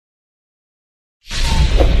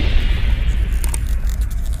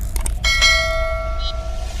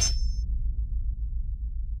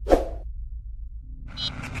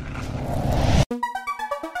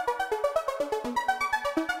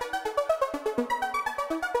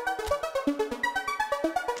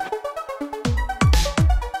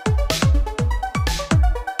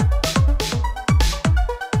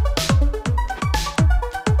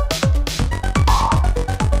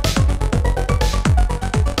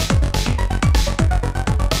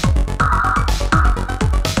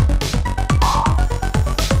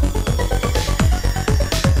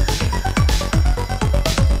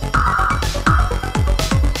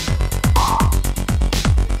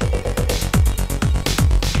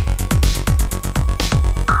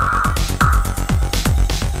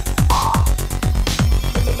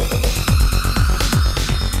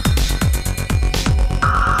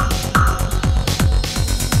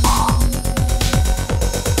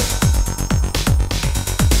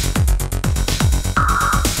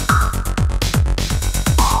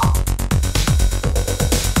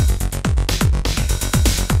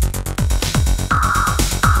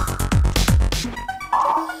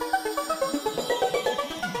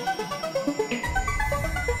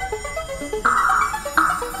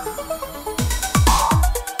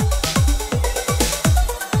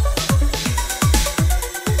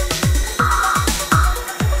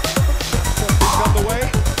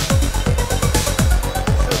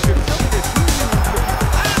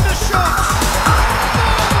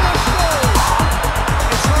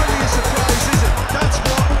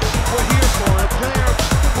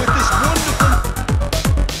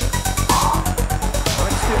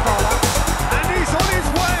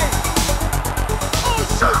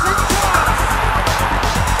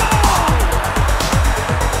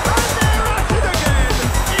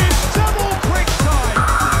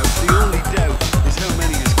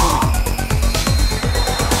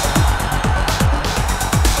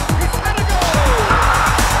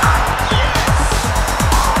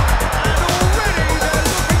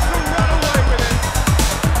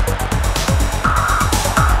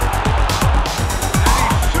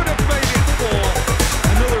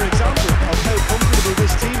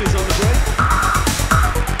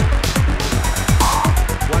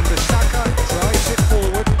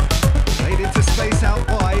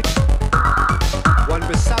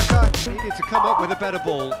come up with a better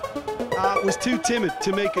ball. Was too timid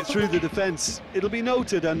to make it through the defence. It'll be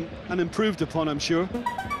noted and improved upon, I'm sure.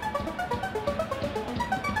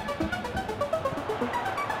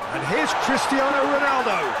 And here's Cristiano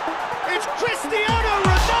Ronaldo. It's Cristiano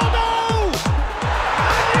Ronaldo!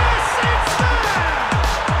 And yes, it's there!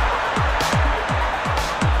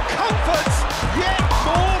 Comfort, yet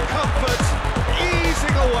more comfort,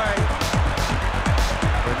 easing away.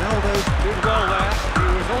 Ronaldo did well there. He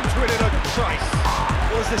was onto it in a trice.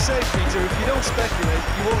 Well, as they say, Peter, if you don't speculate,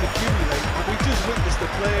 you won't accumulate. And we've just witnessed a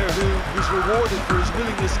player who was rewarded for his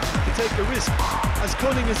willingness to take a risk, as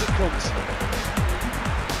cunning as it comes.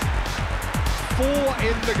 4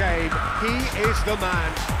 in the game, he is the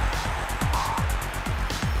man.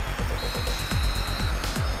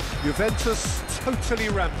 Juventus totally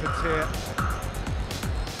rampant here.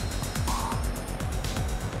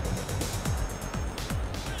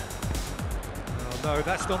 Oh no,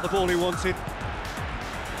 that's not the ball he wanted.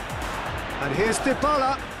 And here's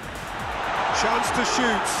Dybala. Chance to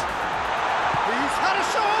shoot. He's had a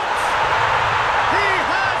shot! He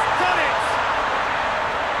has done it!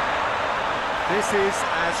 This is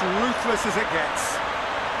as ruthless as it gets.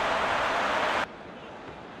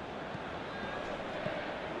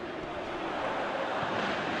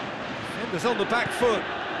 Defenders on the back foot.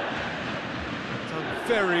 Done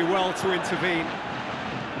very well to intervene.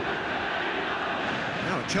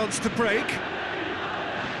 Now a chance to break.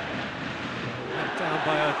 Let down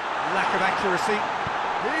by a lack of accuracy.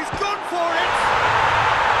 He's gone for it!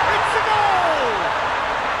 It's a goal!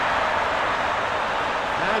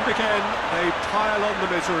 And again, they pile on the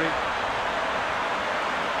misery.